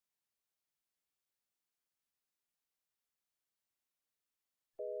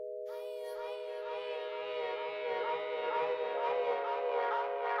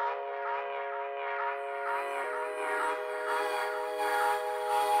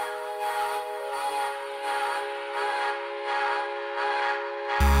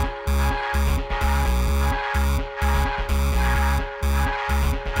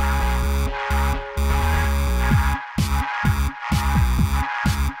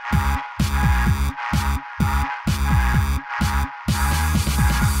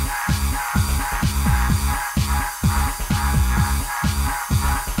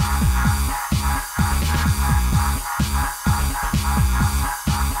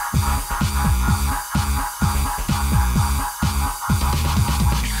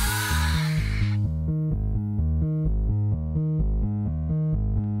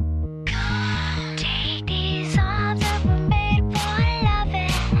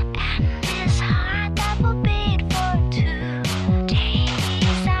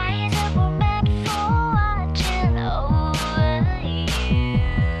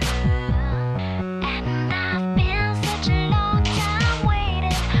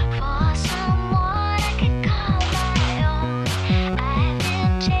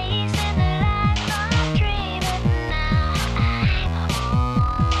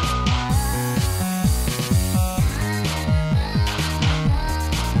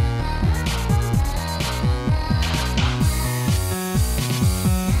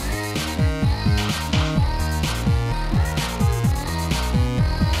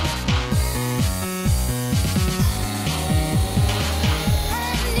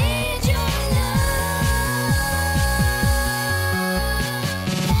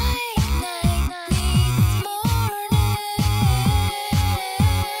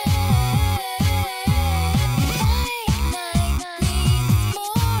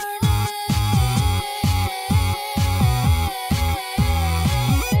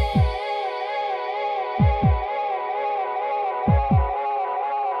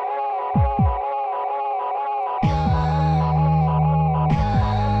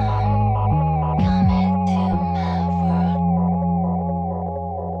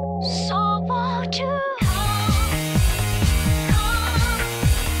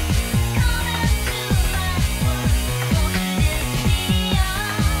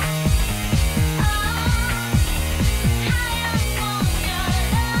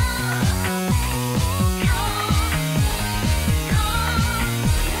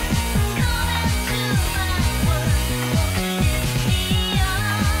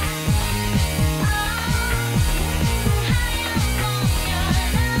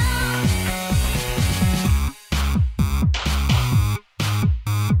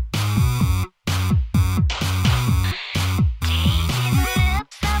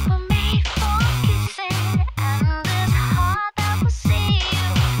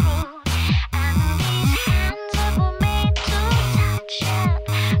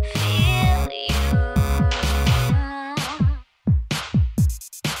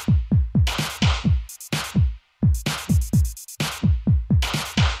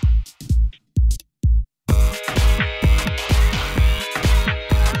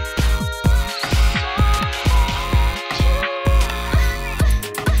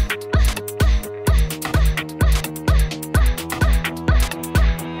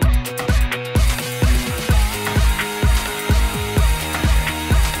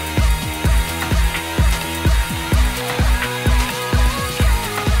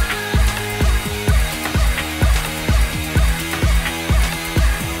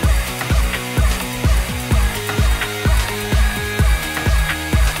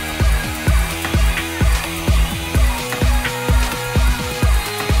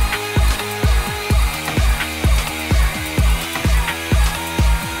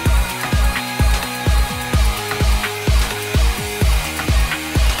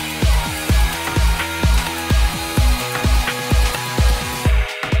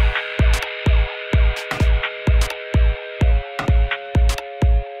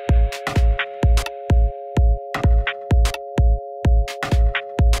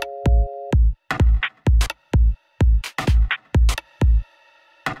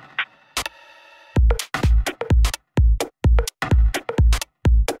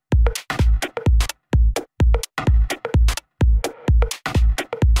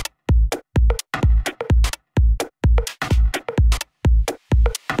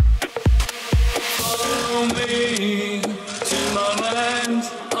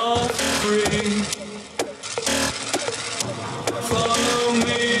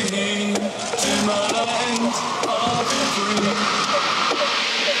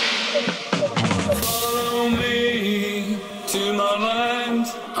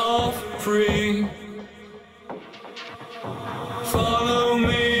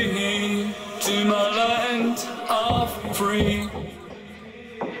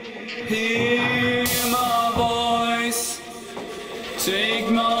Hear my voice, take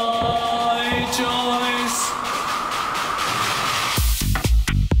my choice.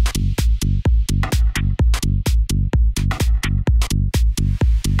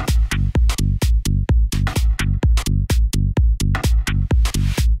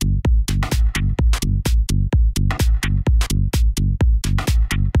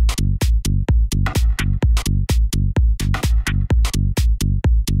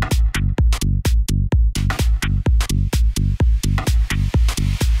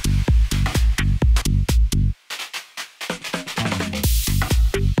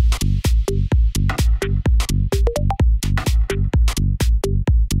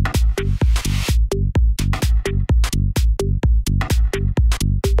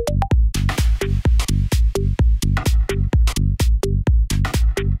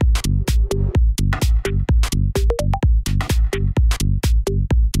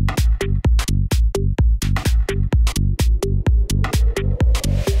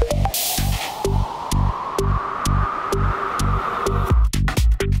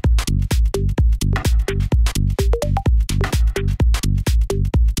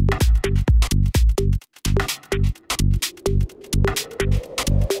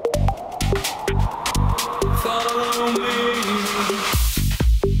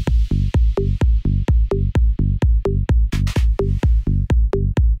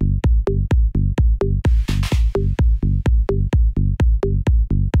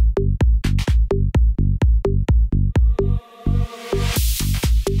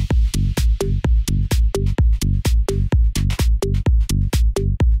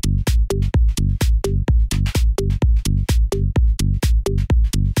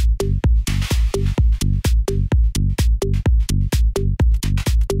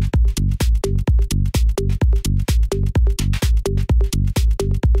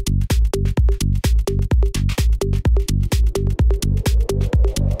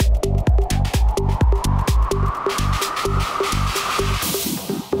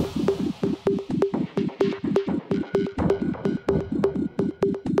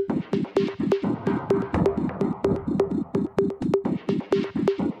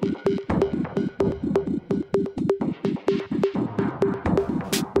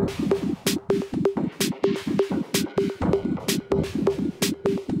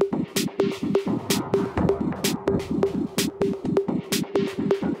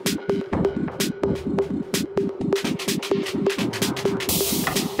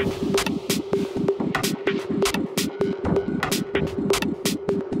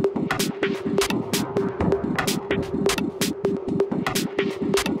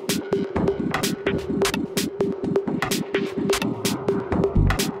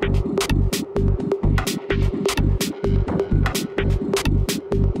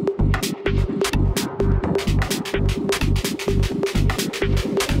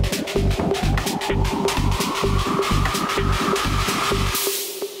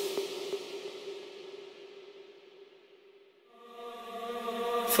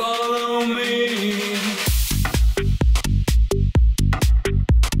 Follow me.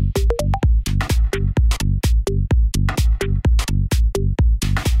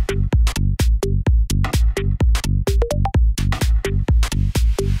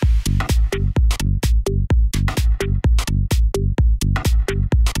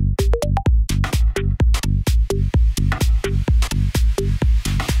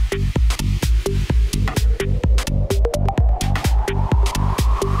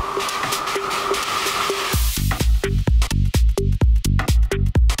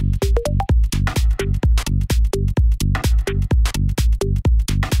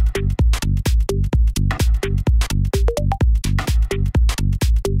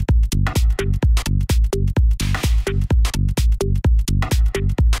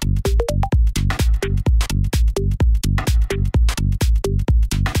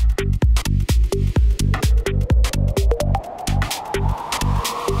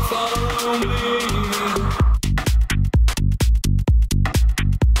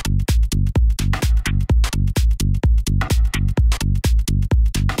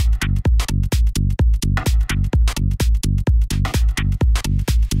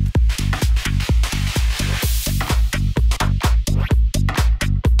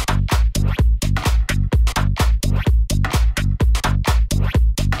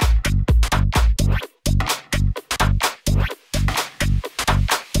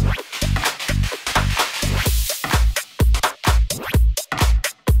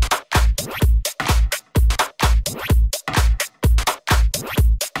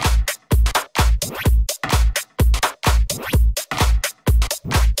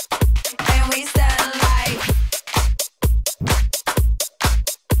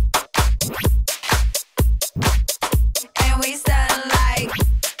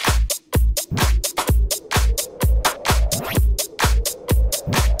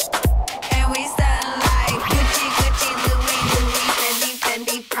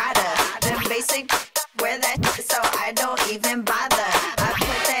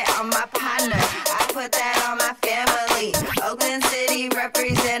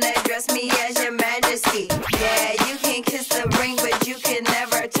 and address me as your majesty. Yeah, you can kiss the ring, but you can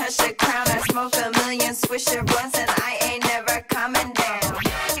never touch the crown. I smoke a million Swisher blunts and I ain't never coming down.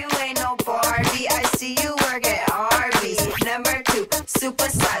 You ain't no Barbie, I see you work at Arby's. Number 2,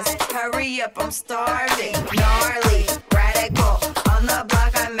 supersize, hurry up, I'm starving. Gnarly, radical, on the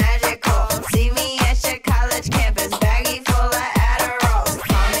block I'm magical. See me at your college campus, baggy full of Adderalls.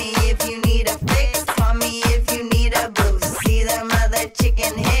 Call me if you need a fix, call me if you need a boost. See them other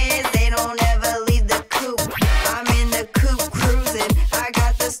chicken heads, they don't ever leave the coop. I'm in the coop cruising, I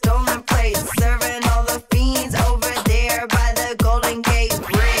got the stolen plates, serving all the fiends over there by the Golden Gate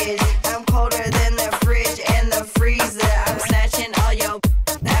Bridge. I'm colder than the fridge and the freezer. I'm snatching all your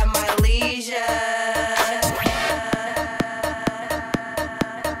at my leisure.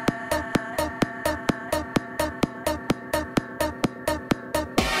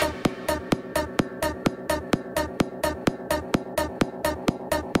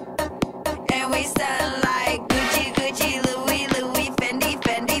 And we style like Gucci, Gucci, Louis, Louis, Fendi,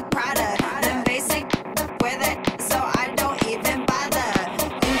 Fendi, Prada. Them basic wear that, so I don't even bother.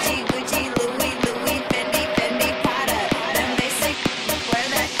 Gucci, Gucci, Louis, Louis, Fendi, Fendi, Prada. Them basic wear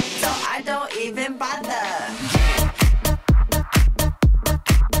that, so I don't even bother.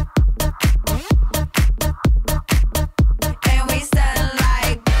 And we style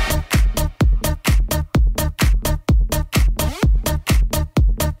like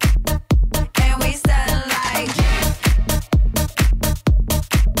and we style like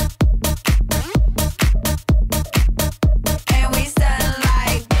and we style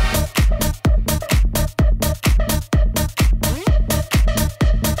like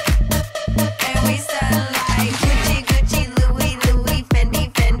and we style like Gucci, Gucci, Louis, Louis, Fendi,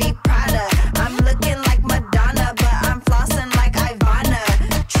 Fendi, Prada. I'm looking like Madonna, but I'm flossing like Ivana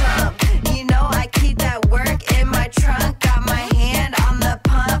Trump. You know I keep that work in my trunk. Got my hand on the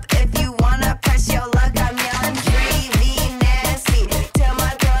pump. If you wanna press your luck, I'm yelling 3V nasty till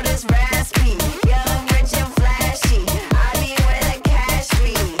my throat is raspy. Young, rich, and flashy. I be where the cash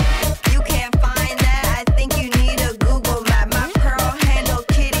be. You can't find that. I think you need a Google map. My pearl handle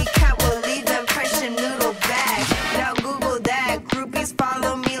kitty cat will leave impression noodle back. Now Google that. Groupies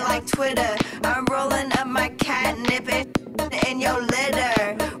follow me like Twitter. I'm rolling up my catnip in your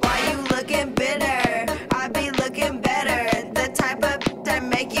litter. Why you looking bitter? I be looking better. The type of that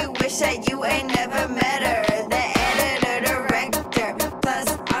make you wish that you ain't never met her. The editor, director, plus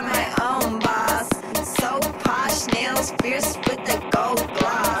I'm my own boss. So posh, nails fierce with the gold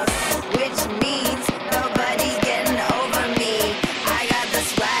gloss, which means nobody's getting over me. I got the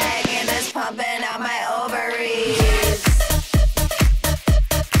swag and it's pumping out my ovaries.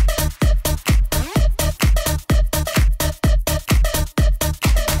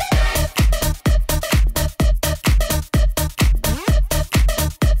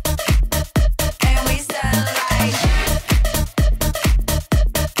 And we style like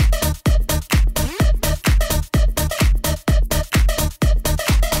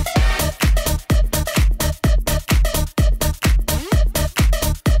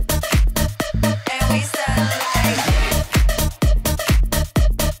and we style like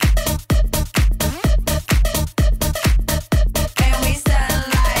and we style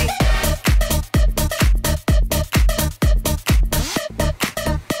like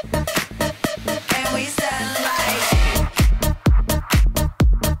and we style like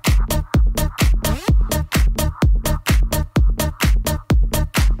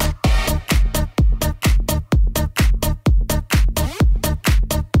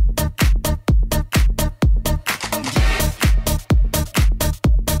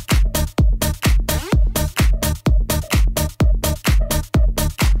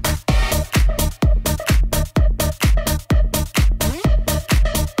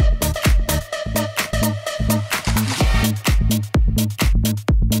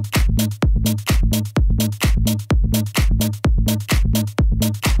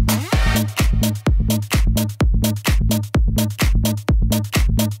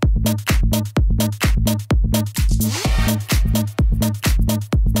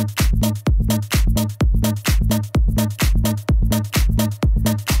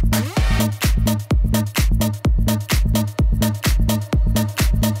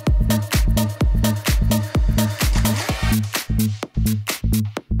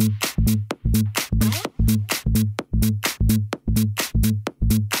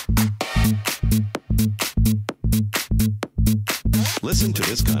Listen to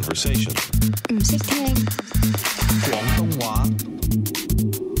this conversation. 唔識聽廣東話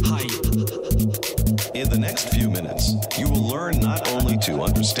係 In the next few minutes, you will learn not only to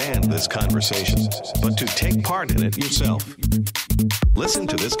understand this conversation, but to take part in it yourself. Listen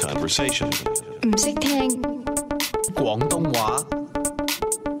to this conversation. 唔識聽廣東話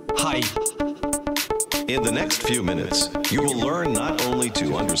係 In the next few minutes, you will learn not only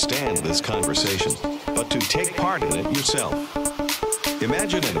to understand this conversation, but to take part in it yourself.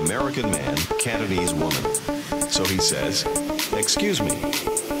 Imagine an American man, Cantonese woman. So he says, "Excuse me."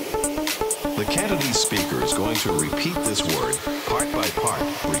 The Cantonese speaker is going to repeat this word part by part.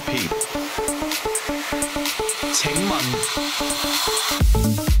 Repeat. 請問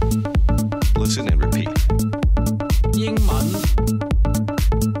Listen and repeat. 英文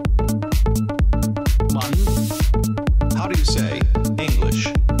文 How do you say English?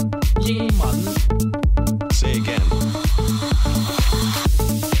 英文 Say again.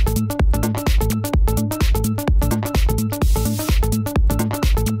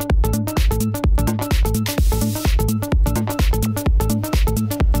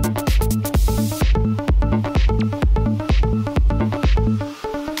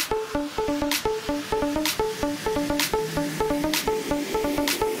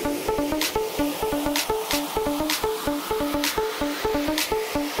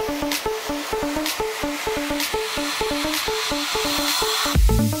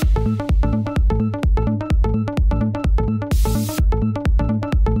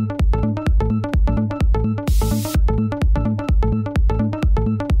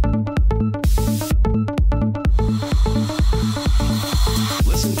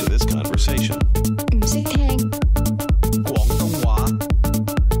 唔識聽廣東話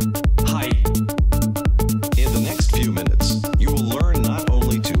係 In the next few minutes, you will learn not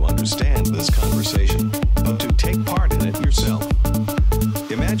only to understand this conversation, but to take part in it yourself.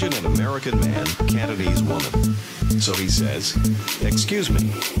 Imagine an American man, Cantonese woman. So he says, "Excuse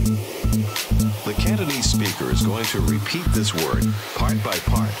me." The Cantonese speaker is going to repeat this word part by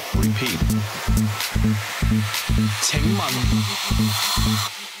part. Repeat. 請問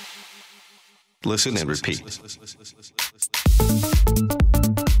Listen and repeat.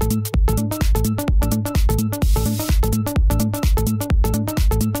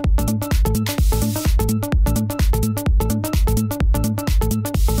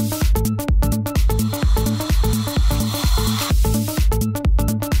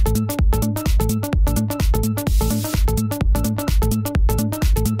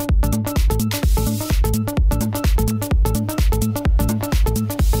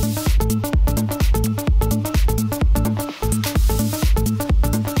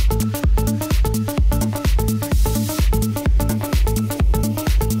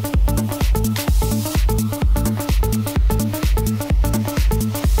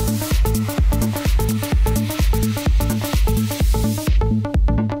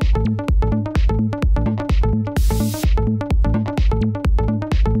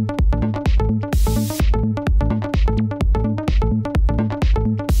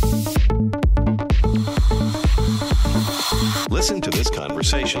 Listen to this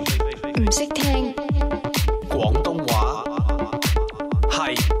conversation. 唔識聽廣東話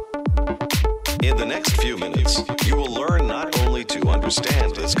係 In the next few minutes, you will learn not only to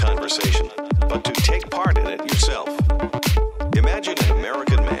understand this conversation, but to take part in it yourself. Imagine an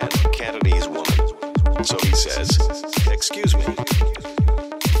American man, Cantonese woman. So he says, "Excuse me."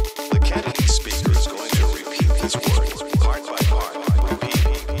 The Cantonese speaker is going to repeat this word part by part. Repeat.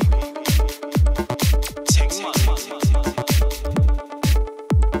 請問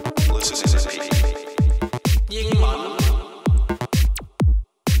Listen and repeat. 英文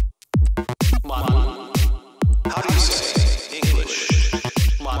文 How do you say English?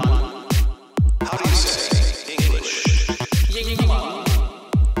 文 How do you say English? 英文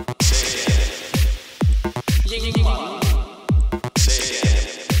Say again. 英文 Say again.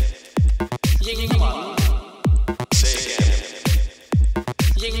 英文 Say again.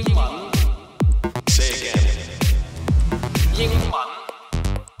 英文 Say again. 英文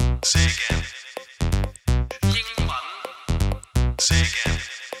Say again. 英文 Say again.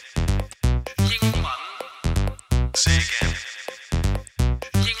 英文 Say again.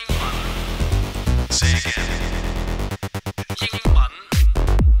 英文 Say again. 英文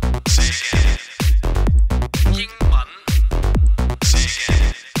Say again. 英文 Say again.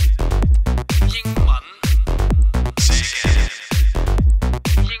 英文 Say again. 英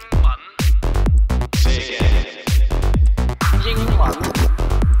文 Say again. 英文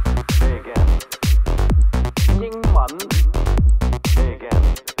Say again. 英文 Say again.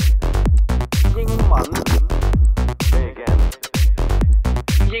 英文 Say again.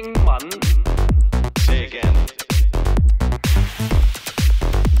 英文 Say again.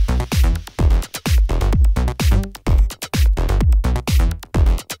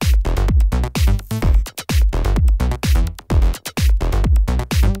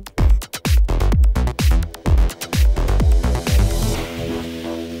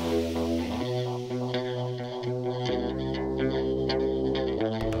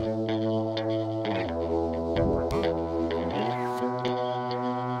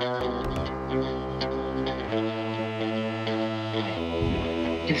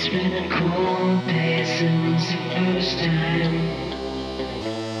 It's been a cold day since the first time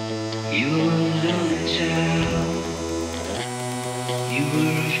you were a lonely child. You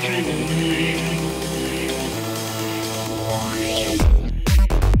were a friend of mine.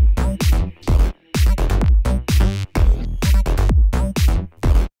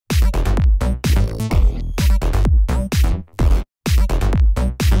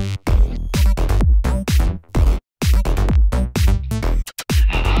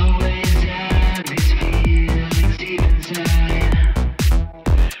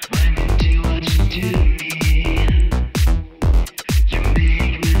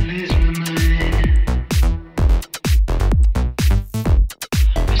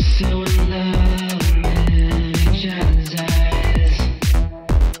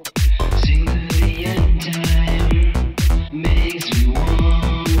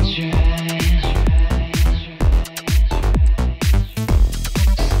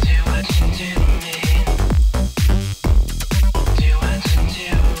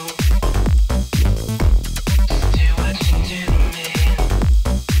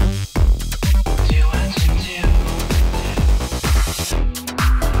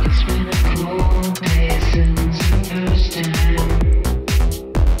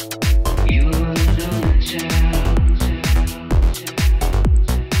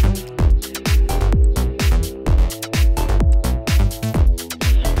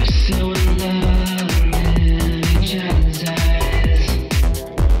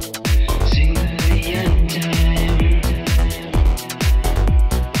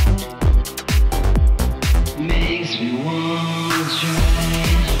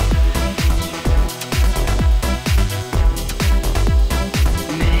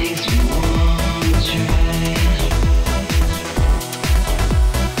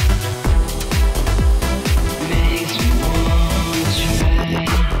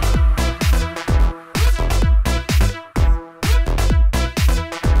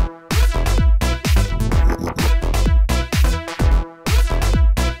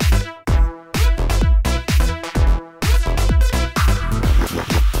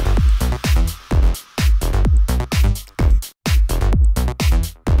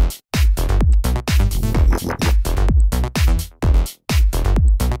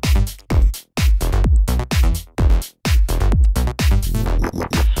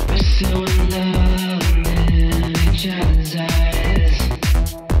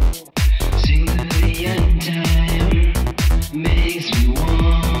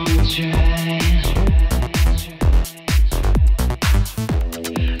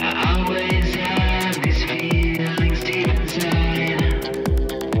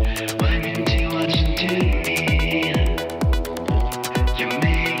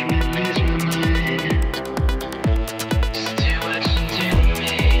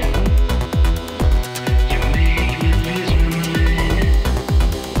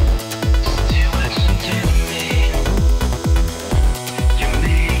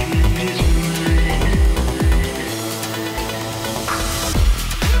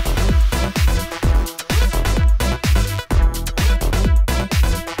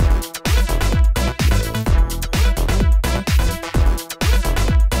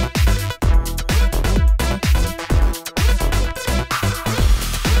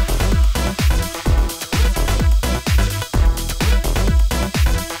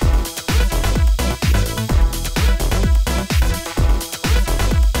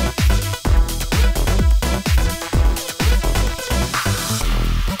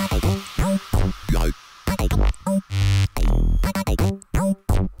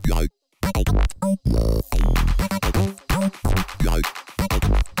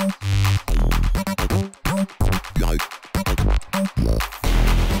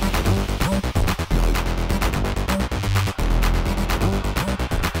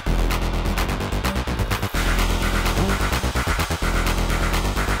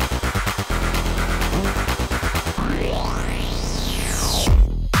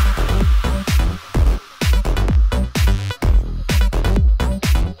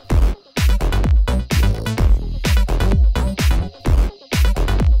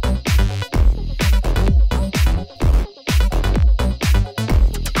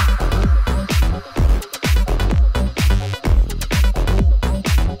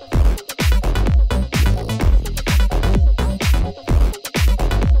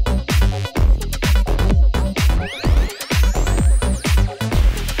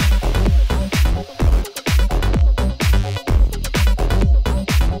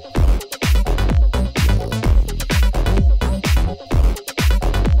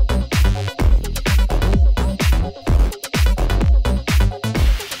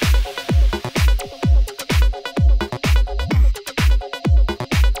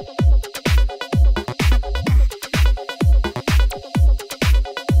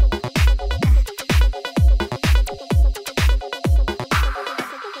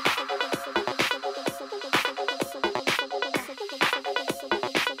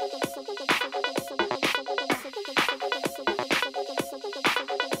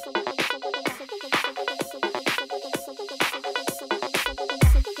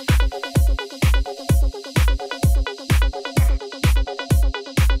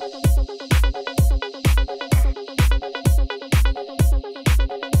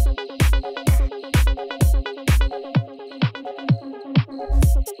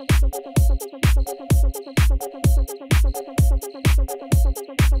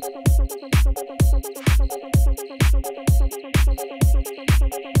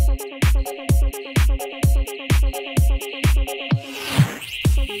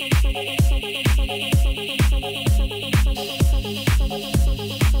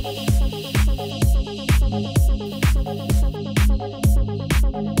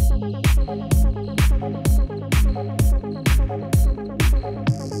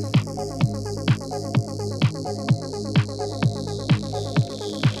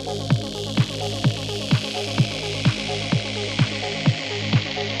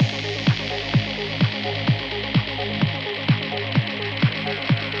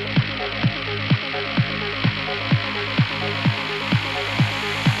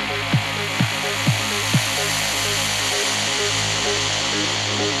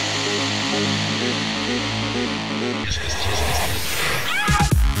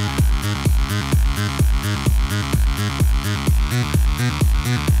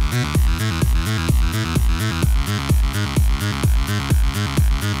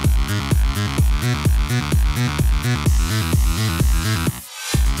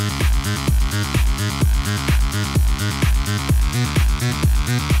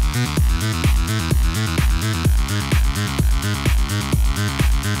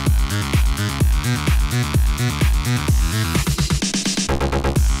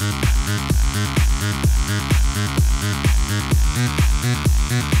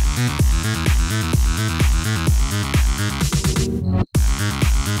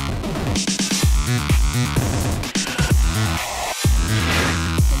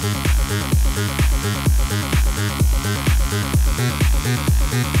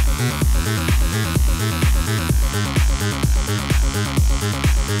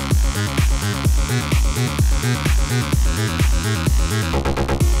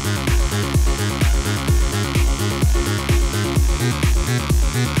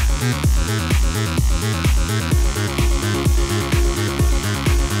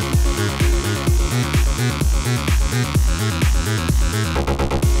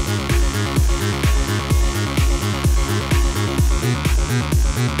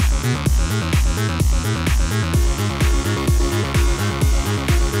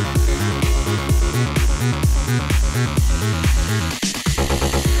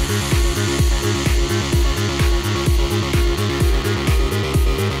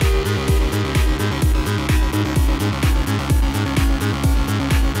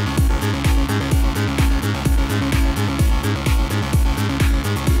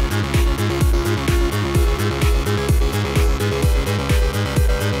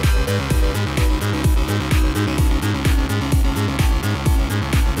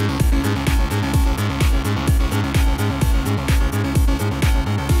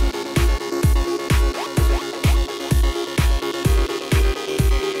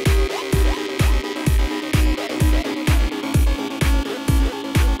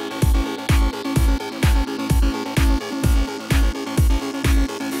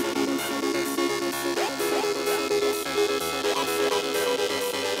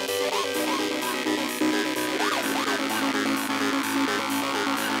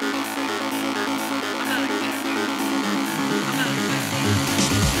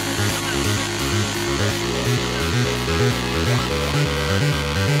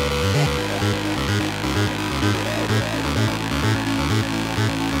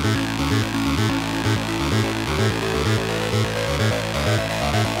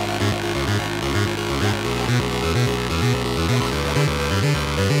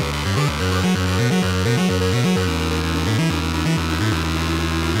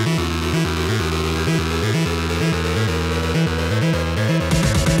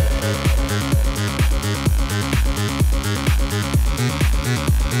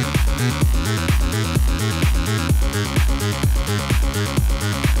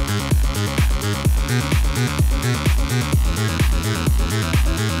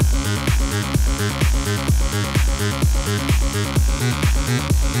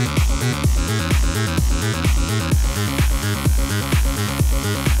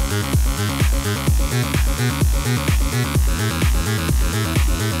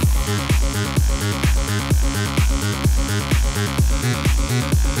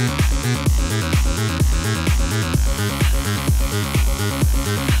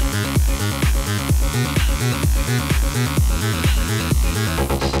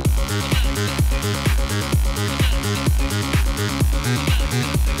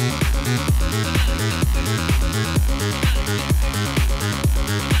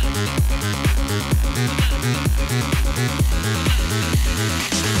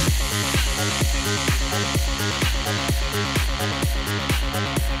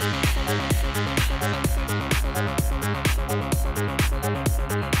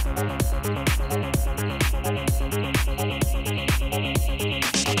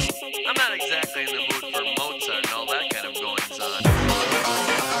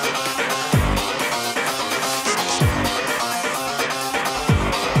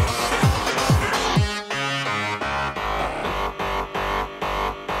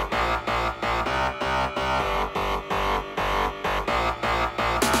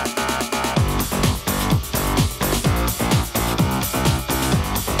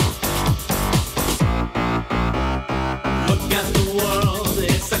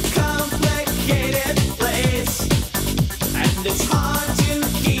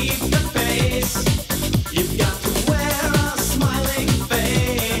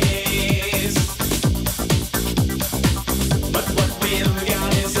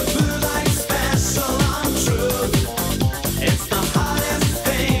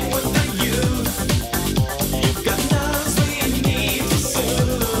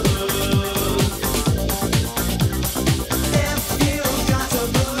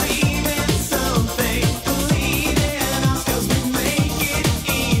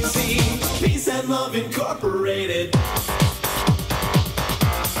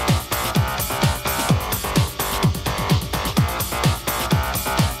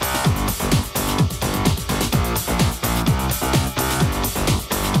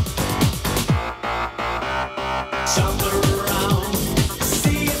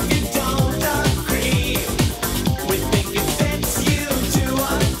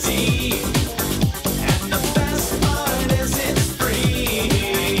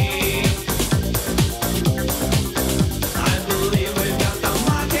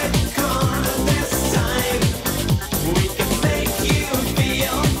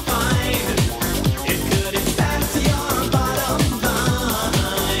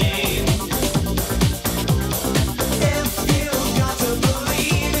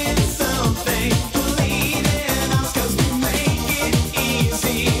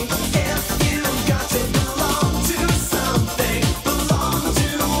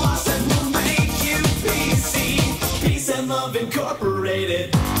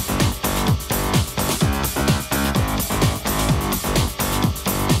 Incorporated.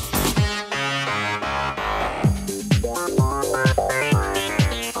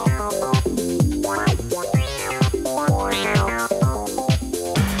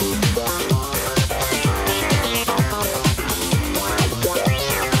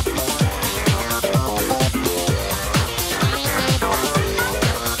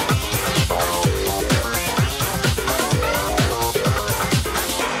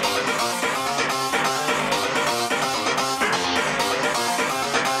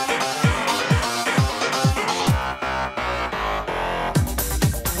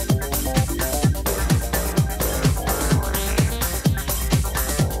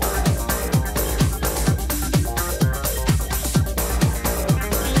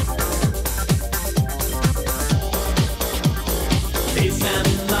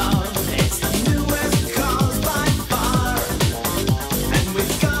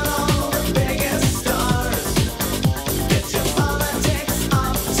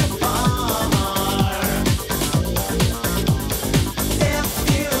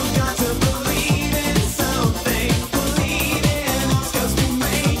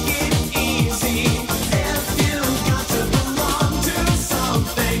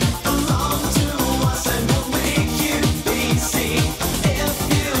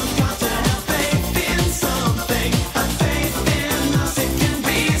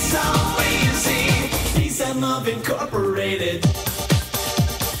 Incorporated.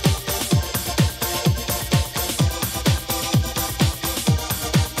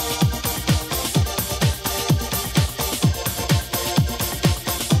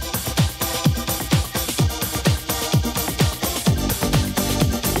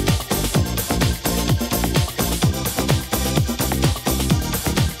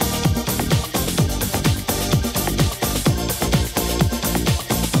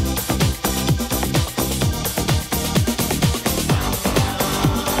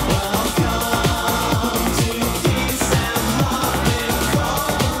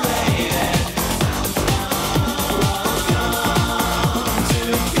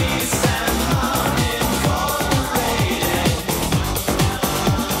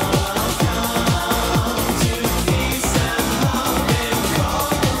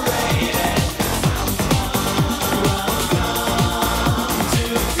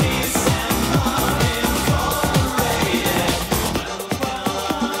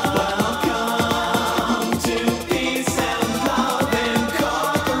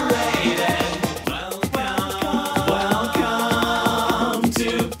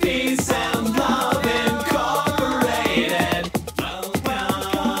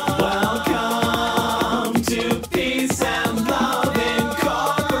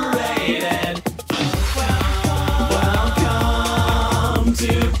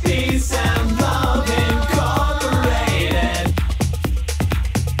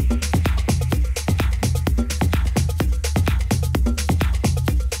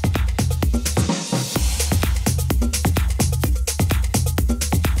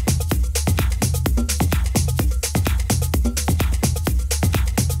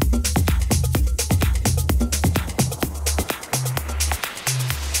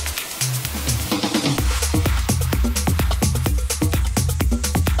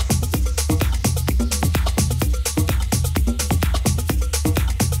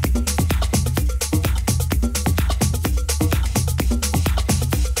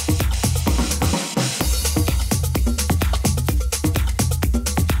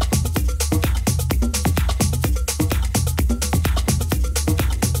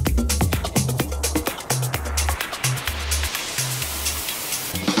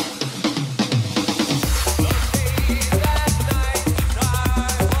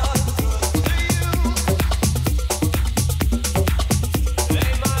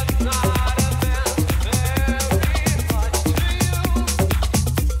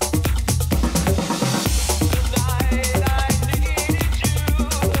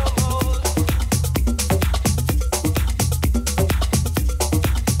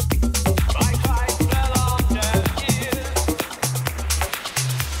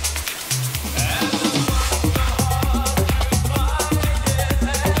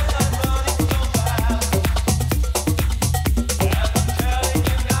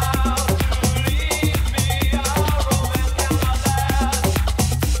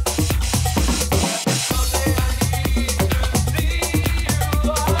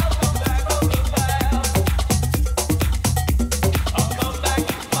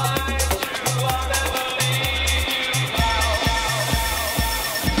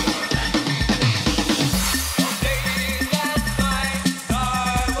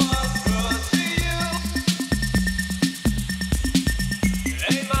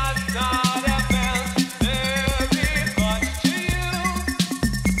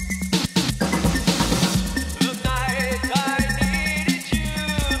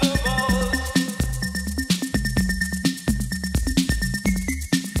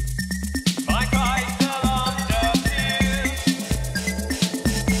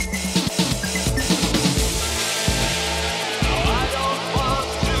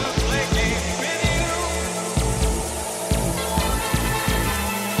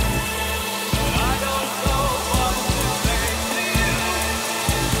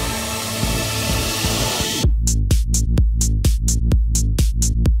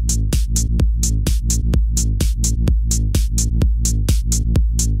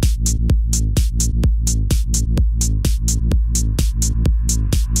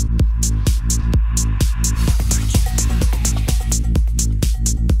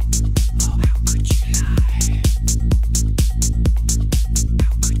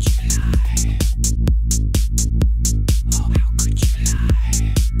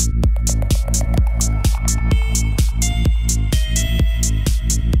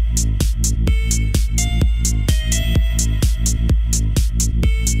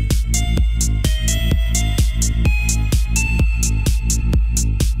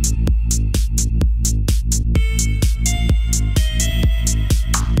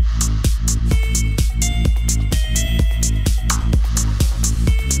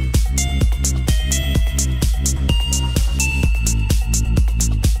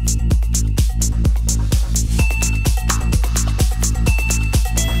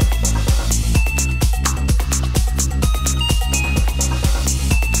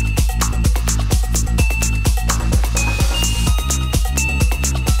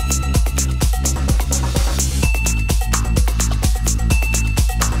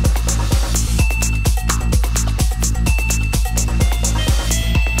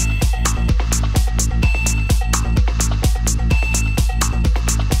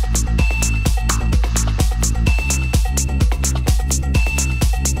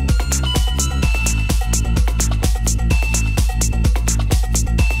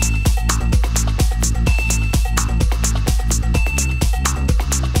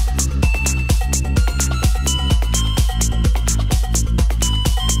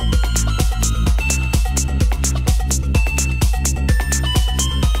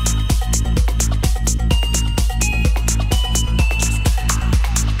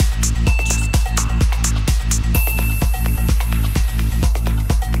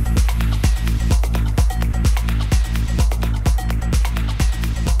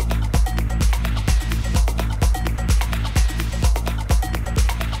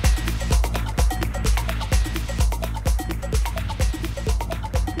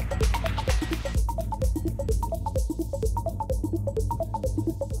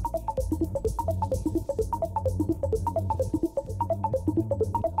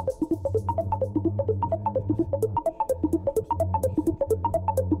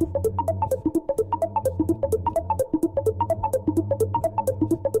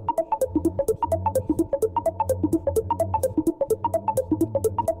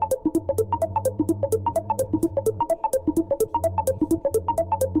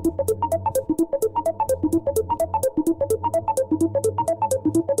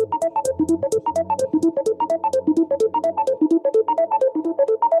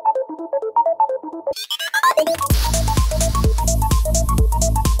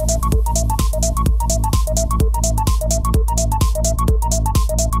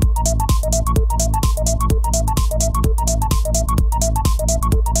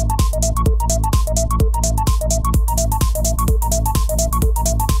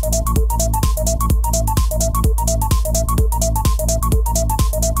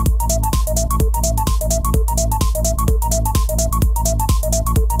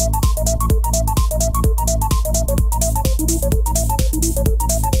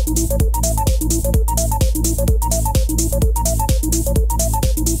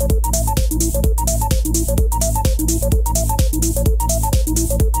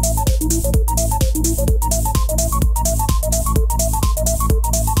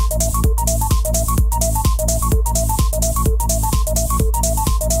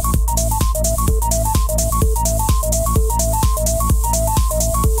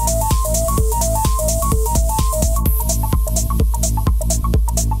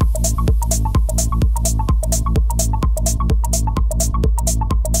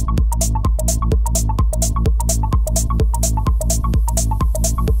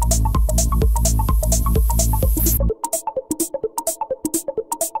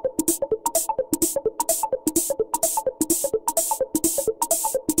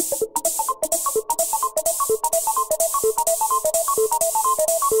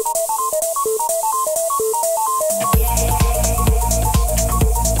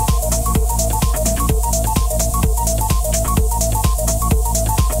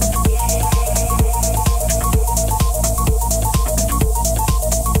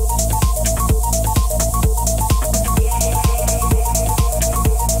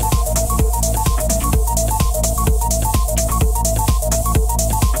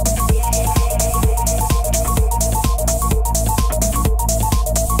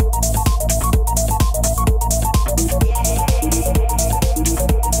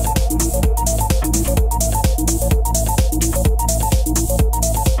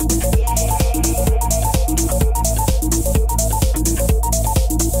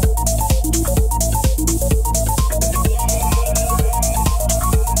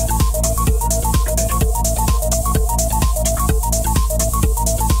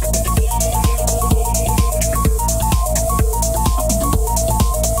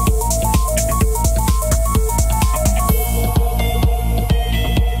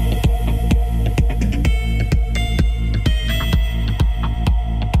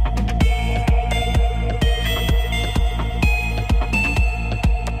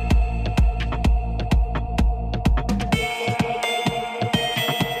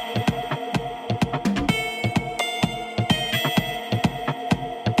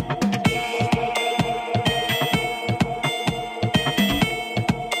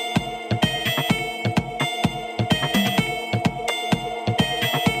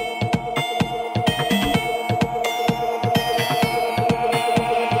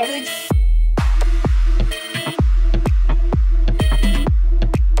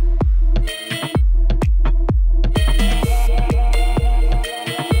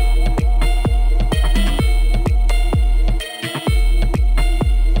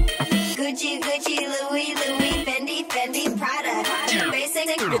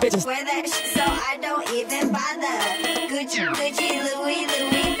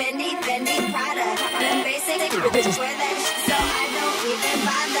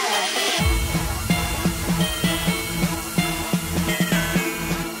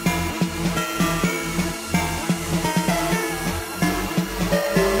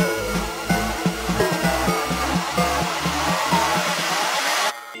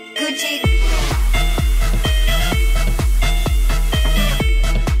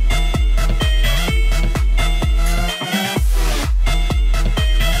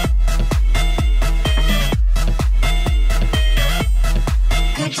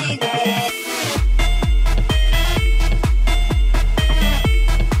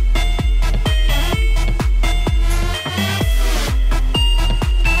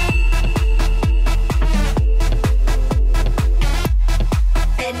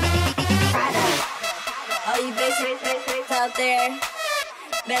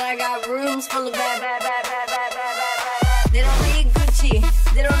 I got rooms full of bad. They don't need Gucci,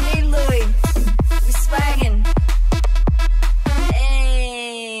 they don't need Louis. We swaggin'.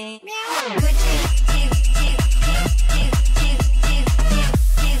 Hey. Gucci.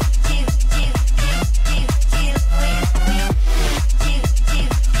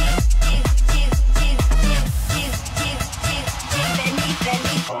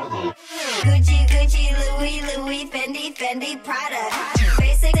 Gucci, Louis, Fendi, Prada.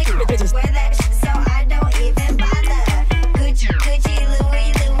 Basic bitches wear that shit, so I don't even bother. Gucci,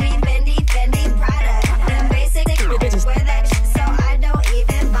 Louis, Fendi, Prada. Them basic bitches wear that shit, so I don't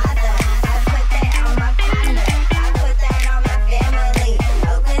even bother. I put that on my partner, I put that on my family.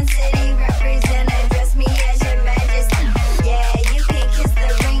 Oakland City represent, address me as your majesty. Yeah, you can kiss the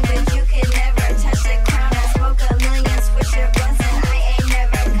ring, but you can never touch the crown. I smoke a million Swisher blunts and I ain't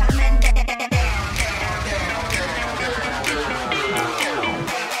never coming down.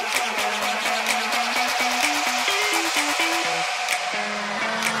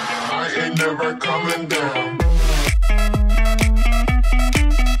 Ain't never coming down.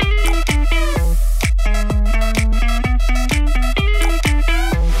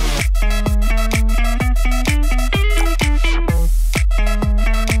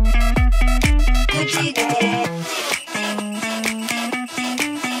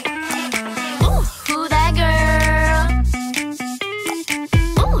 Ooh, who that girl?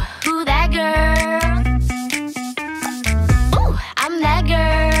 Ooh, who that girl? Ooh, I'm that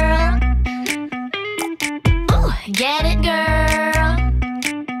girl. Ooh, get it, girl.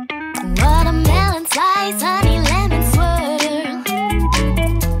 Watermelon slice, honey lemon swirl.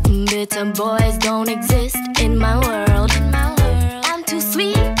 Bitter boys don't exist in my world. I'm too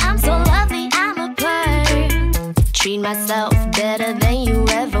sweet, I'm so lovely, I'm a pearl. Treat myself better than you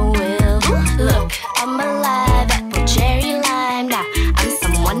ever will. Look, I'm alive, apple, cherry, lime. Now I'm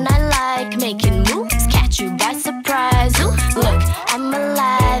someone I like, making moves, catch you by surprise. Ooh, look, I'm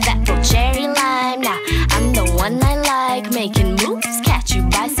alive, apple, cherry, lime. Now I'm the one I like, making moves, catch you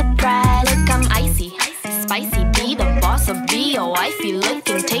by surprise. Look, I'm icy, spicy, be the boss of be a wifey,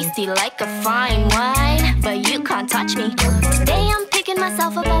 looking tasty like a fine wine. But you can't touch me. Today I'm picking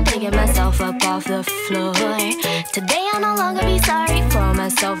myself up, I'm picking myself up off the floor. Today I'll no longer be sorry for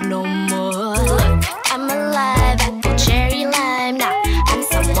myself no more. Look, I'm alive, apple, cherry, lime. Now I'm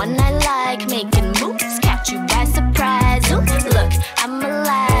someone I like, making moves, catch you by surprise. Ooh, look, I'm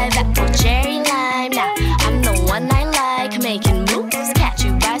alive, apple, cherry, lime. Now I'm the one I like, making moves, catch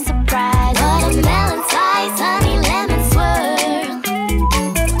you by surprise. Watermelon slice, honey lemon swirl.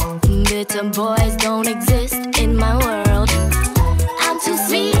 Bitter boys don't exist in my world. I'm too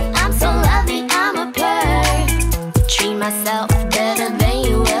sweet, I'm so lovely, I'm a pearl. Treat myself better than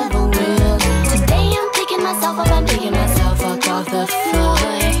you ever will. Today I'm picking myself up, I'm picking myself up off the floor.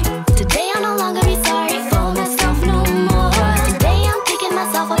 Today I'll no longer be sorry for myself no more. Today I'm picking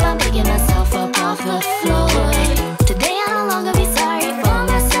myself up, I'm picking myself up off the floor. Today I'll no longer be sorry for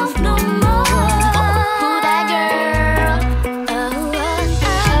myself no more. Who that girl?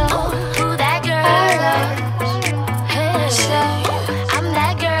 Oh, who that girl? Hey, I'm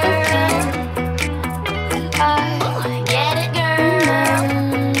that girl. Get it, girl.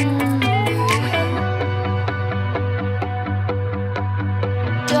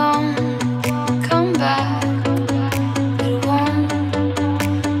 Don't come back. It won't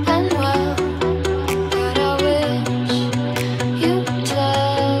end well. But I wish you'd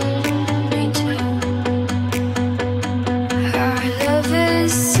tell me to. Our love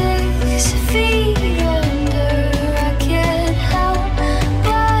is 6 feet under. I can't help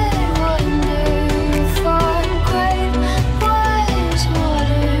but wonder if our grave was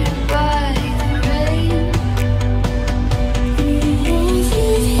watered by the rain.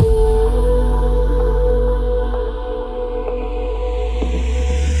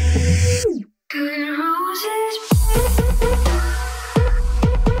 Good roses.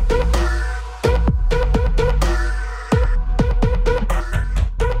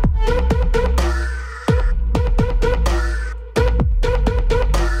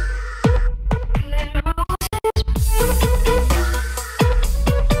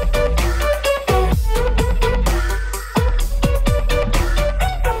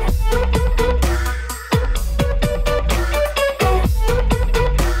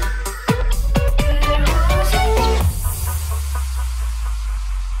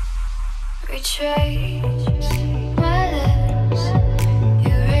 Retrace my lips,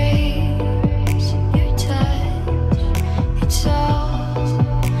 erase your touch. It's all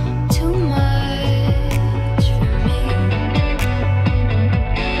too much for me.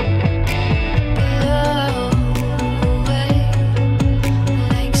 Blow away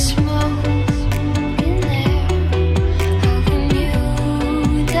like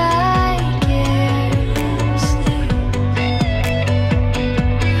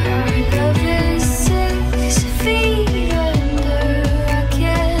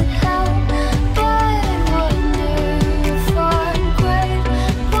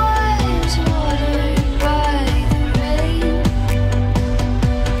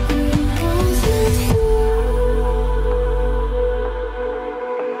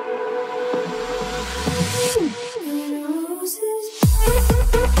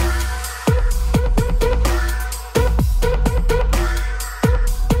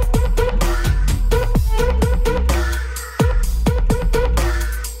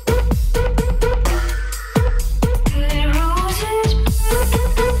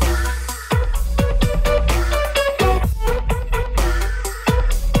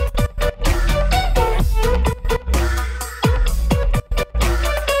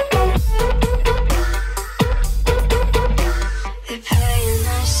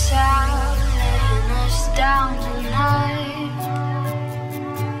down tonight,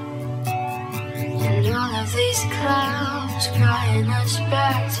 and all of these clouds crying us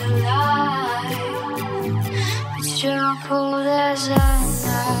back to life. It's still cold as a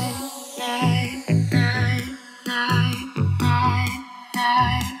night, night, night, night, night,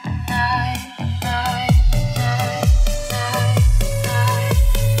 night, night, night, night, night,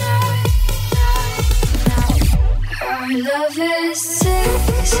 night, night. Our love is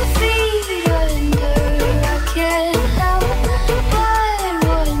 6 feet.